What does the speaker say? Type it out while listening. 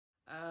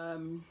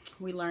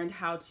We learned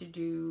how to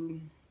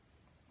do,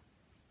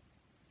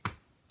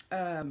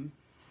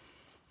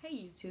 hey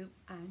YouTube,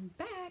 I'm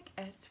back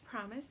as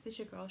promised. It's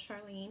your girl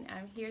Charlene.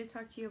 I'm here to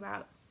talk to you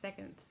about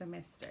second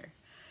semester.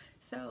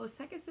 So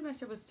second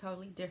semester was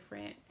totally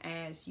different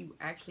as you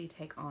actually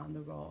take on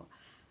the role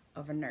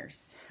of a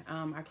nurse.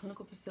 Our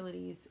clinical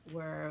facilities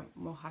were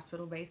more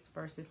hospital-based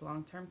versus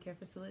long-term care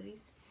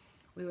facilities.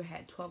 We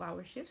had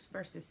 12-hour shifts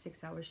versus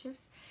 6-hour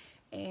shifts,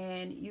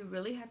 and you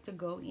really have to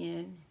go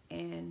in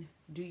and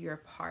do your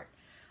part.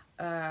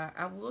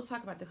 I will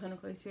talk about the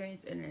clinical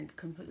experience in a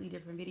completely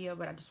different video,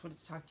 but I just wanted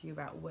to talk to you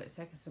about what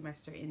second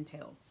semester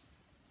entailed.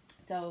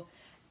 So,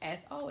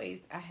 as always,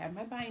 I have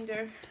my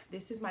binder.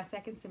 This is my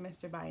second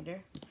semester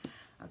binder.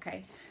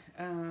 Okay.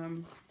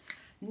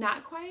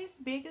 Not quite as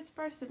big as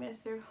first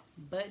semester,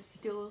 but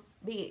still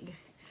big.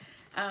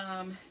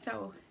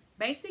 So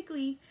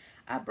basically,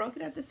 I broke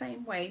it up the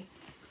same way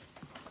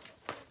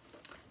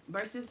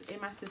versus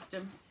in my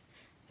systems.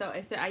 So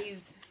instead, I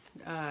use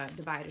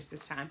dividers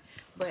this time,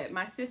 but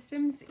my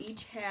systems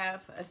each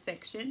have a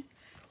section.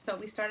 So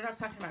we started off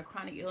talking about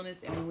chronic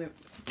illness, and we went,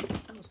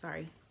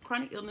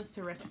 chronic illness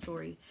to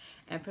respiratory,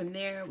 and from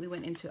there we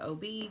went into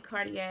OB,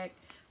 cardiac,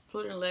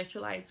 fluid and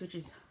electrolytes, which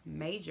is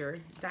major,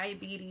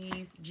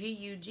 diabetes,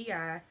 GU,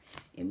 GI,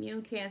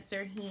 immune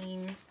cancer,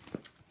 heme,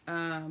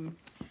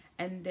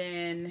 and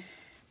then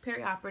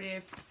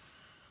perioperative,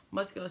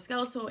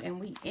 musculoskeletal, and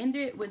we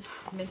ended with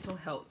mental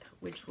health,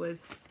 which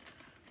was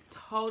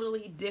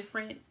totally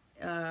different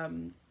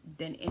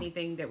than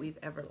anything that we've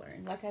ever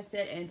learned. Like I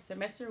said, in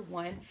semester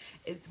 1,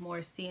 it's more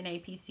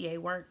CNA, PCA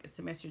work.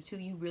 Semester 2,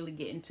 you really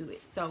get into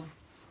it. So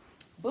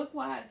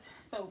book-wise,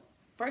 so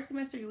first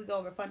semester, we go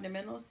over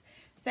fundamentals.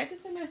 Second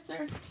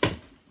semester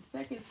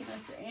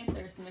and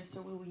third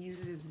semester, we will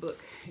use this book.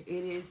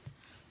 It is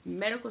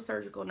Medical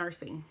Surgical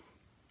Nursing.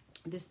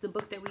 This is the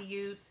book that we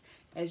use.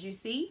 As you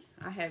see,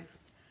 I have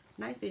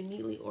nice and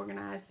neatly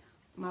organized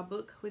my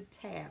book with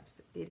tabs.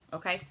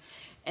 Okay,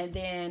 and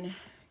then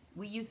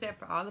we use that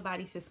for all the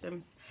body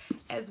systems,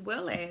 as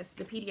well as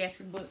the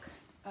pediatric book.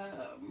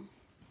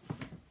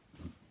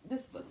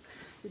 This book,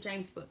 the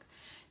James book.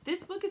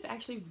 This book is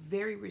actually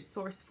very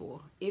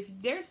resourceful. If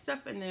there's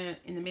stuff in the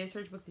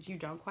med-surg book that you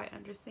don't quite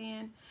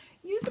understand,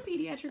 use the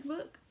pediatric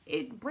book.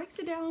 It breaks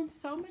it down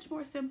so much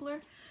more simpler.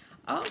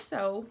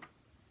 Also,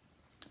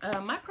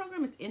 my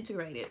program is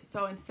integrated.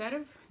 So instead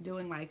of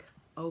doing like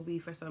OB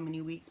for so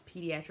many weeks,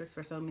 pediatrics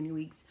for so many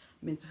weeks,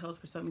 mental health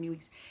for so many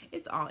weeks,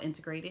 it's all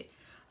integrated.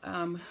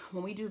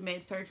 When we do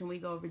med-surg and we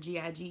go over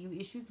GI/GU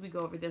issues, we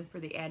go over them for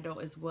the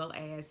adult as well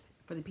as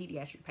for the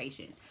pediatric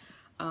patient.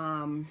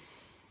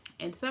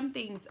 And some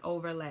things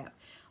overlap,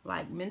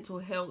 like mental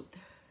health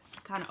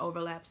kind of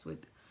overlaps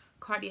with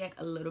cardiac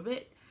a little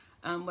bit.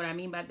 What I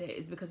mean by that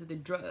is because of the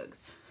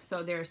drugs.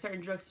 So there are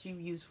certain drugs that you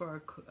use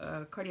for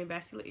a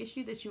cardiovascular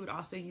issue that you would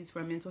also use for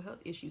a mental health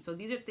issue. So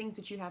these are things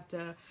that you have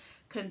to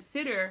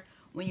consider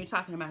when you're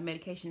talking about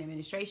medication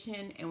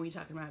administration and when you're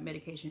talking about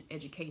medication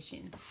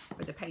education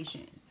for the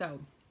patient. So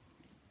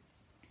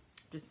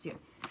just a tip.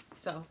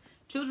 So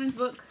children's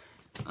book,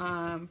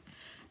 and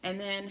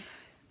then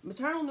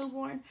maternal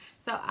newborn.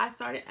 So I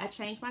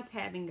changed my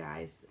tabbing,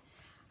 guys.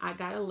 I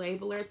got a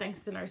labeler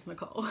thanks to Nurse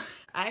Nicole.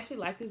 I actually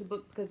like this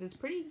book because it's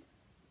pretty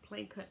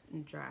plain cut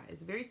and dry.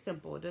 It's very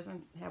simple. It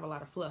doesn't have a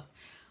lot of fluff.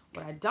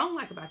 What I don't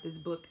like about this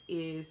book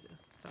is,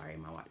 sorry,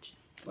 my watch.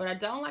 What I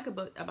don't like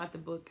about the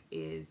book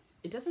is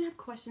it doesn't have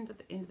questions at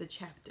the end of the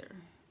chapter.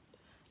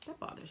 That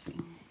bothers me.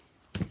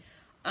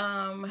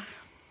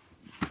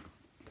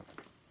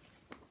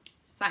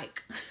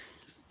 Psych.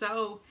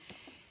 So,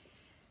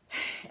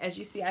 as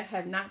you see, I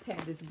have not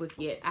tabbed this book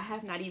yet. I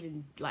have not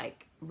even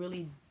like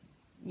really,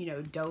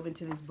 dove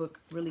into this book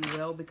really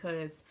well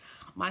because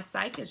my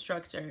psych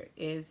instructor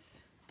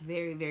is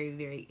very, very,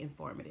 very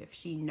informative.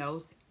 She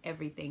knows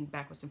everything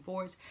backwards and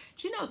forwards.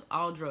 She knows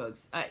all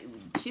drugs.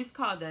 She's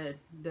called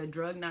the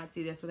drug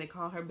Nazi. That's what they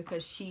call her,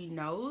 because she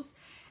knows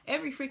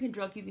every freaking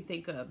drug you can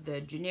think of. The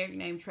generic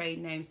name,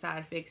 trade name, side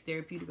effects,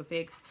 therapeutic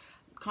effects,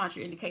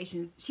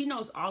 contraindications. She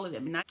knows all of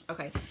them.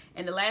 Okay,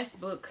 and the last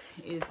book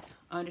is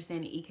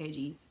Understanding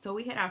EKGs. So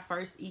we had our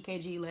first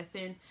EKG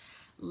lesson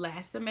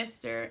last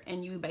semester,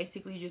 and you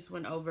basically just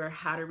went over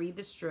how to read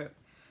the strip,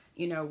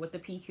 what the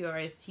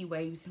PQRS T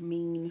waves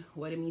mean,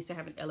 what it means to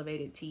have an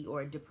elevated T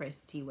or a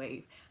depressed T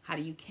wave. How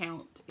do you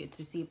count it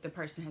to see if the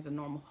person has a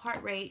normal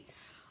heart rate,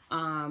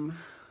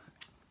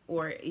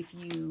 or if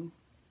you,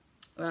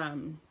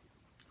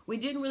 we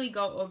didn't really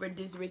go over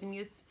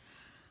dysrhythmias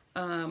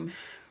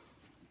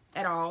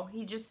at all.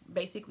 He just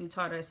basically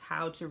taught us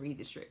how to read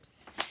the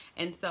strips.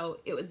 And so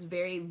it was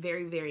very,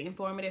 very, very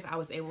informative. I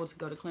was able to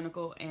go to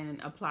clinical and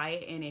apply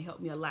it, and it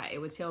helped me a lot.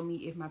 It would tell me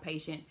if my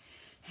patient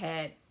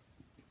had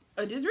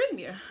a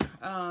dysrhythmia.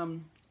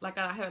 Like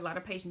I had a lot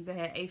of patients that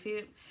had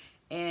AFib,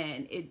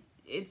 and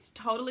it's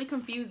totally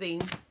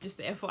confusing, just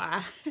the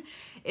FYI.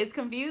 It's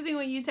confusing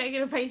when you're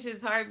taking a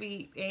patient's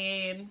heartbeat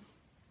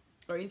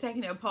or you're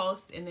taking their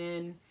pulse, and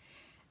then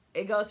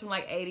it goes from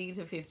like 80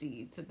 to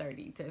 50 to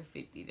 30 to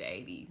 50 to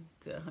 80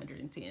 to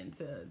 110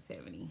 to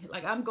 70.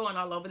 Like, I'm going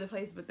all over the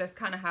place, but that's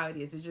kind of how it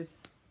is. It's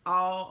just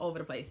all over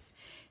the place.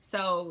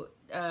 So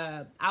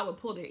I would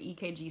pull their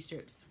EKG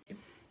strips.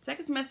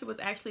 Second semester was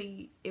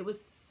actually, it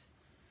was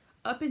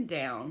up and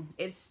down.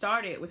 It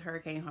started with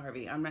Hurricane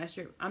Harvey. I'm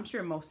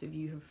sure most of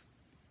you have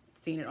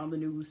seen it on the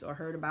news or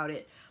heard about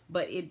it,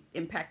 but it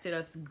impacted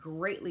us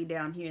greatly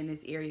down here in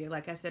this area.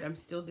 Like I said, I'm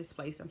still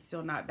displaced. I'm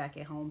still not back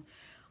at home.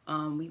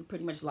 We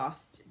pretty much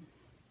lost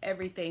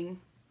everything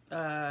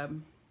that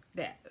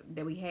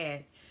we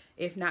had,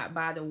 if not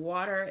by the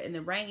water and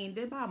the rain,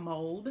 then by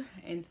mold.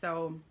 And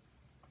so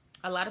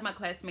a lot of my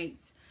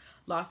classmates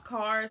lost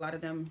cars. A lot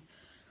of them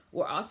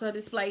were also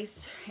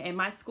displaced, and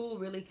my school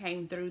really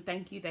came through.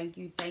 Thank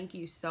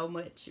you so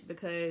much,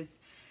 because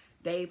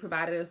they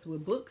provided us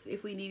with books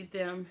if we needed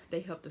them. They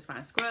helped us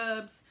find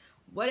scrubs.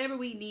 Whatever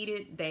we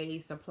needed, they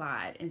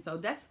supplied. And so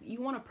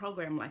you want a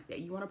program like that.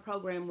 You want a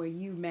program where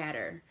you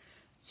matter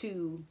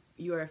to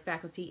your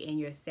faculty and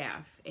your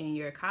staff and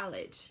your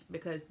college,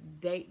 because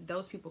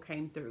those people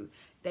came through.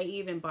 They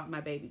even bought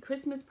my baby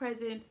Christmas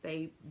presents.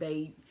 They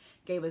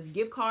gave us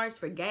gift cards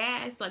for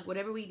gas. Like,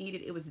 whatever we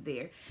needed, it was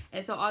there.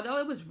 And so although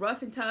it was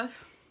rough and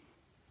tough,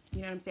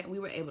 you know what I'm saying, we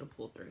were able to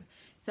pull through.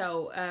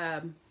 So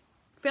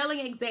failing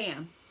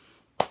exam.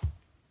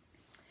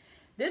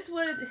 This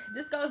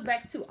goes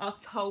back to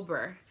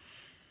October.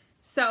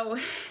 So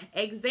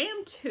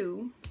exam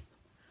 2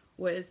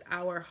 was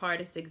our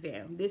hardest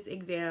exam. This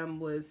exam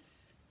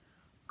was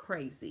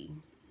crazy.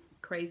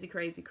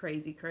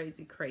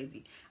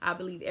 I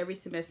believe every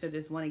semester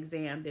there's one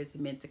exam that's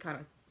meant to kind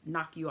of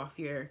knock you off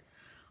your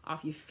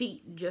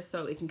feet, just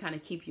so it can kind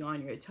of keep you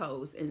on your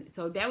toes. And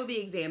so that would be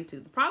exam 2.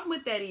 The problem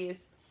with that is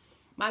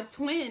my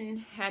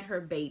twin had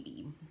her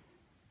baby.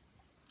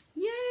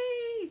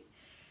 Yay!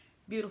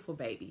 Beautiful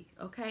baby,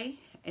 okay?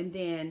 And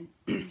then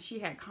she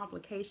had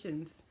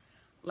complications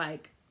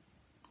like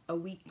a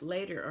week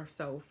later or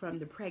so from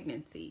the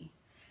pregnancy.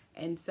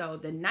 And so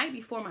the night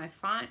before my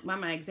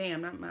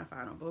exam, not my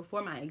final, but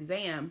before my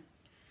exam,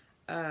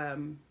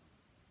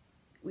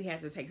 we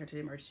had to take her to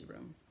the emergency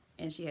room,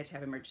 and she had to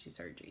have emergency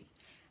surgery.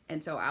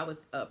 And so I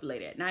was up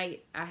late at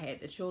night. I had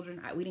the children.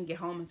 We didn't get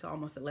home until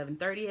almost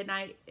 11:30 at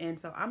night. And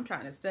so I'm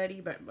trying to study,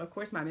 but of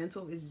course my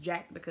mental is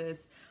jacked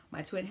because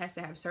my twin has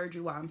to have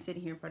surgery while I'm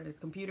sitting here in front of this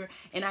computer.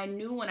 And I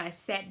knew when I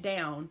sat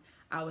down,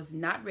 I was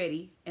not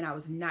ready and I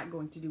was not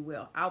going to do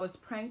well. I was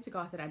praying to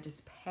God that I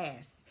just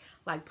passed.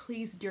 Like,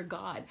 please, dear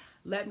God,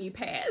 let me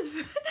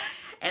pass.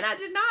 And I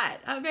did not.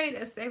 I made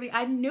a 70.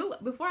 I knew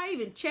before I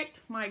even checked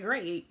my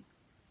grade,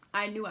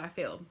 I knew I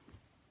failed.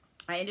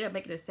 I ended up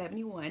making a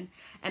 71,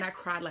 and I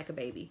cried like a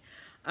baby.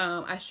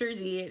 I sure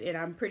did, and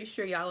I'm pretty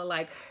sure y'all are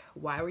like,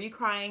 why were you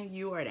crying?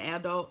 You are an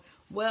adult.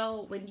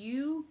 Well, when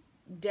you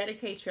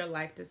dedicate your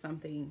life to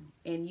something,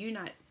 and you're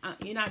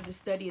not just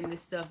studying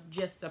this stuff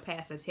just to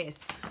pass a test.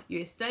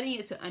 You're studying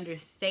it to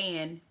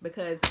understand,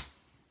 because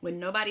when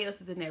nobody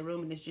else is in that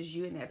room and it's just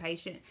you and that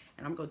patient,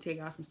 and I'm going to tell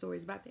y'all some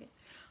stories about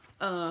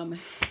that,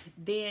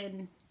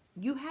 then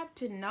you have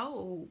to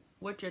know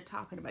what you're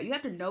talking about. You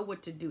have to know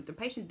what to do. If the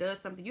patient does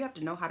something, you have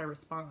to know how to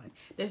respond.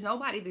 There's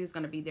nobody that's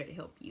going to be there to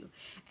help you.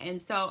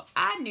 And so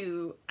I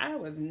knew I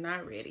was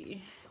not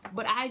ready,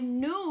 but I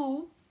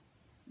knew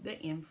the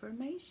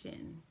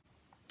information.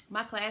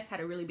 My class had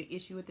a really big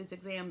issue with this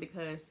exam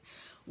because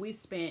we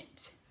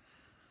spent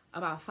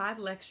about 5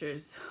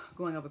 lectures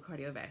going over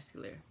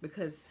cardiovascular,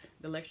 because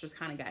the lectures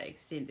kind of got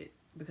extended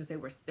because there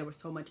was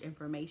so much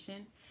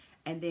information.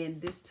 And then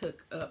this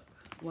took up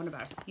one of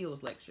our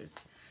skills lectures.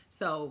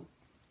 So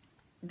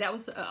that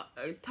was a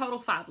total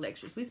 5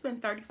 lectures. We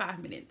spent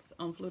 35 minutes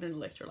on fluid and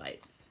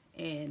electrolytes.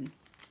 And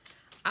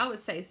I would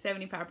say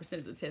 75%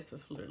 of the test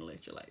was fluid and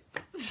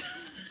electrolytes.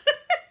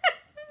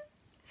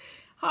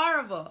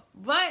 Horrible.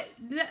 But,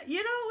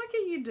 you know, what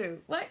can you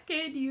do? What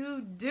can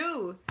you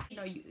do? You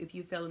know, if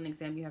you fail an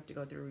exam, you have to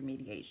go through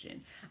remediation.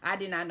 I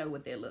did not know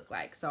what that looked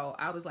like. So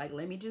I was like,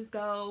 let me just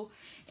go.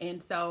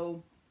 And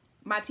so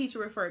my teacher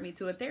referred me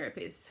to a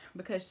therapist,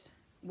 because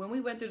when we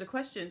went through the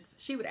questions,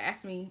 she would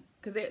ask me,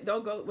 because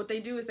they'll go, what they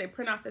do is they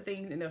print out the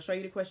thing and they'll show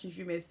you the questions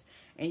you missed,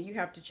 and you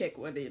have to check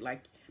whether,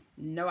 like,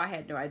 no, I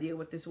had no idea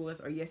what this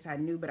was, or yes, I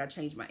knew, but I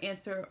changed my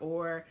answer,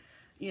 or,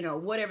 you know,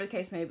 whatever the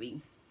case may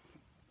be.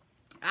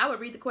 I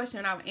would read the question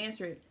and I would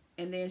answer it,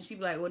 and then she'd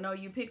be like, well, no,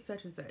 you picked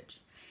such and such.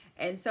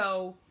 And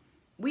so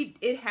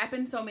it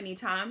happened so many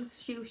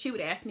times. She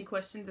would ask me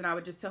questions and I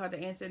would just tell her the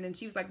answer, and then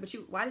she was like, but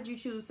why did you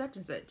choose such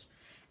and such?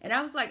 And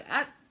I was like,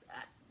 I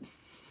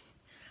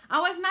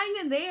was not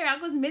even there. I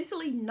was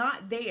mentally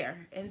not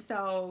there. And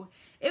so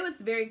it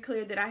was very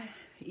clear that I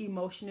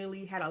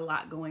emotionally had a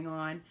lot going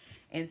on.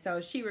 And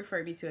so she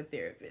referred me to a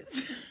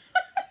therapist.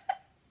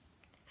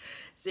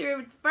 She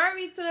referred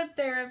me to a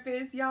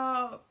therapist,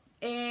 y'all.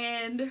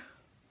 And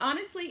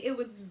honestly, it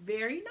was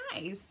very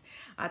nice.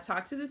 I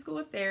talked to the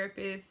school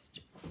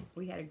therapist.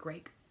 We had a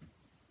great,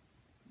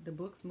 the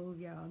books move,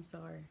 y'all. I'm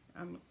sorry.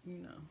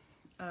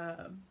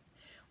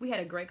 We had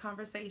a great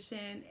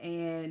conversation,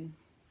 and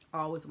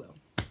all was well.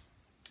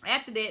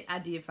 After that, I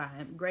did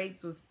fine.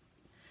 Grades was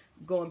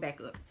going back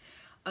up.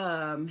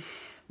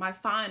 My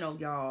final,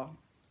 y'all,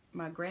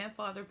 my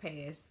grandfather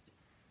passed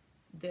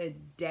the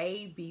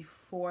day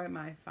before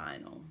my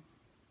final.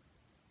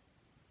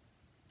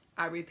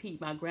 I repeat,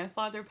 my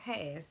grandfather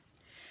passed.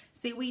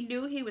 See, we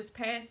knew he was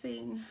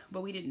passing,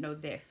 but we didn't know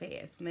that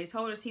fast. When they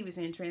told us he was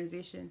in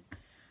transition,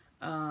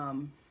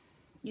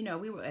 you know,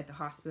 we were at the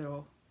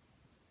hospital,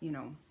 you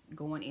know,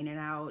 going in and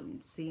out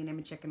and seeing him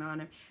and checking on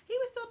him. He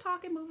was still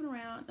talking, moving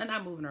around.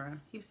 Not moving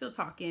around. He was still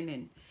talking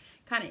and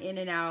kind of in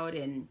and out.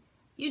 And,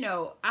 you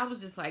know, I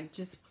was just like,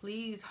 just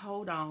please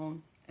hold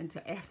on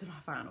until after my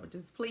final.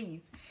 Just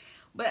please.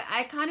 But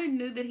I kind of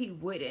knew that he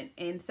wouldn't.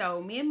 And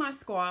so me and my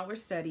squad were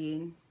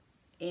studying.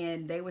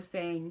 And they were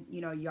saying,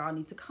 you know, y'all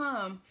need to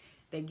come.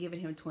 They're giving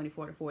him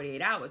 24 to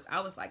 48 hours.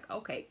 I was like,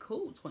 okay,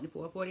 cool.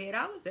 24 to 48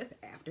 hours. That's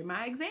after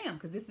my exam.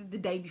 Because this is the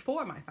day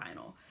before my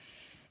final.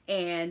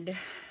 And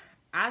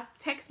I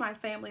text my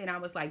family and I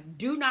was like,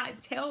 do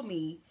not tell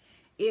me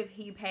if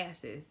he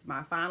passes.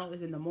 My final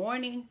is in the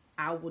morning.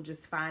 I will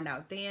just find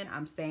out then.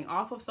 I'm staying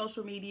off of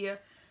social media.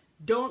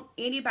 Don't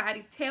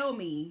anybody tell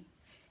me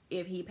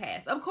if he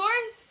passed. Of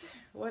course,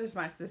 what does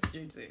my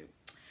sister do?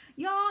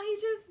 Y'all, he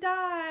just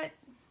died.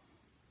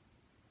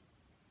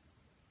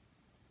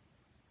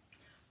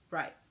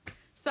 Right.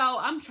 So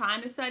I'm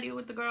trying to study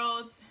with the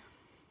girls.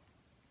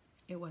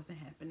 It wasn't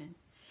happening.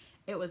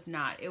 It was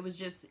not. It was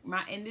just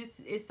and this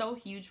is so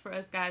huge for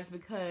us guys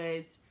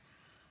because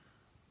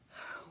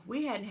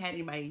we hadn't had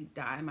anybody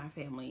die in my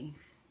family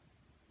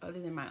other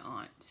than my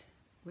aunt,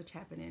 which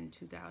happened in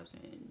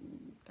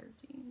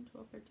 2013,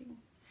 12, 13.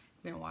 It's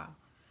been a while.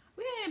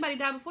 We hadn't had anybody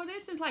die before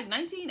this since like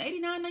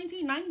 1989,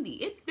 1990.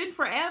 It's been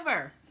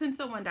forever since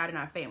someone died in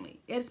our family,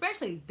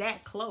 especially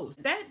that close.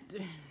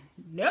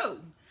 No.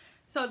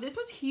 So this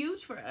was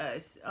huge for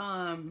us.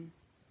 And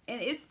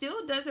it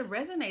still doesn't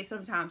resonate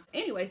sometimes.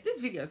 Anyways, this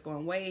video is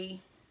going way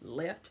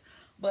left.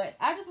 But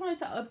I just wanted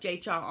to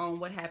update y'all on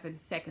what happened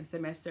second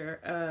semester.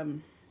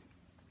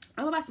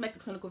 I'm about to make a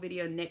clinical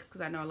video next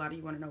because I know a lot of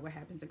you want to know what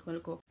happens in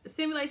clinical.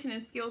 Simulation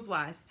and skills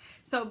wise.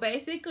 So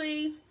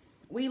basically,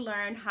 we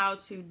learned how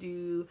to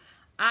do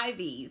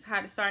IVs.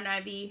 How to start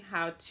an IV.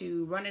 How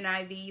to run an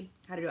IV.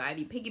 How to do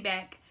IV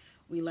piggyback.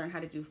 We learned how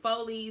to do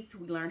Foley's.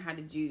 We learned how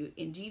to do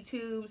NG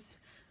tubes.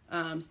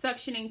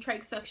 Suctioning,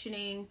 trach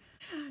suctioning.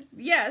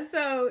 Yeah,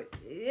 so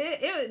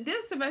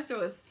this semester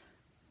was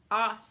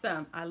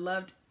awesome. I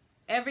loved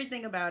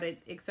everything about it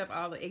except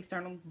all the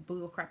external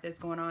bull crap that's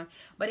going on.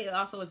 But it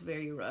also was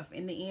very rough.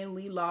 In the end,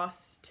 we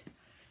lost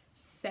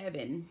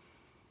 7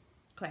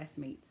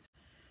 classmates.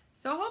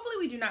 So hopefully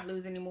we do not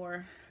lose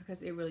anymore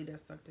because it really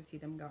does suck to see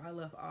them go. I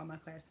love all my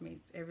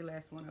classmates, every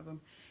last one of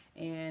them.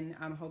 And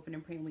I'm hoping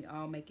and praying we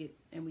all make it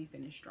and we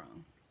finish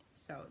strong.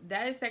 So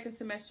that is second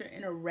semester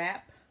in a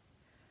wrap.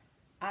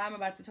 I'm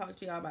about to talk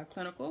to y'all about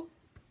clinical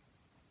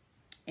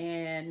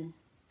and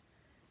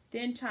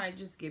then trying to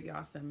just give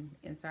y'all some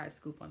inside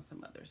scoop on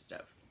some other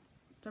stuff,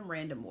 some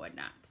random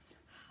whatnots.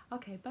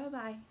 Okay,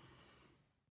 bye-bye.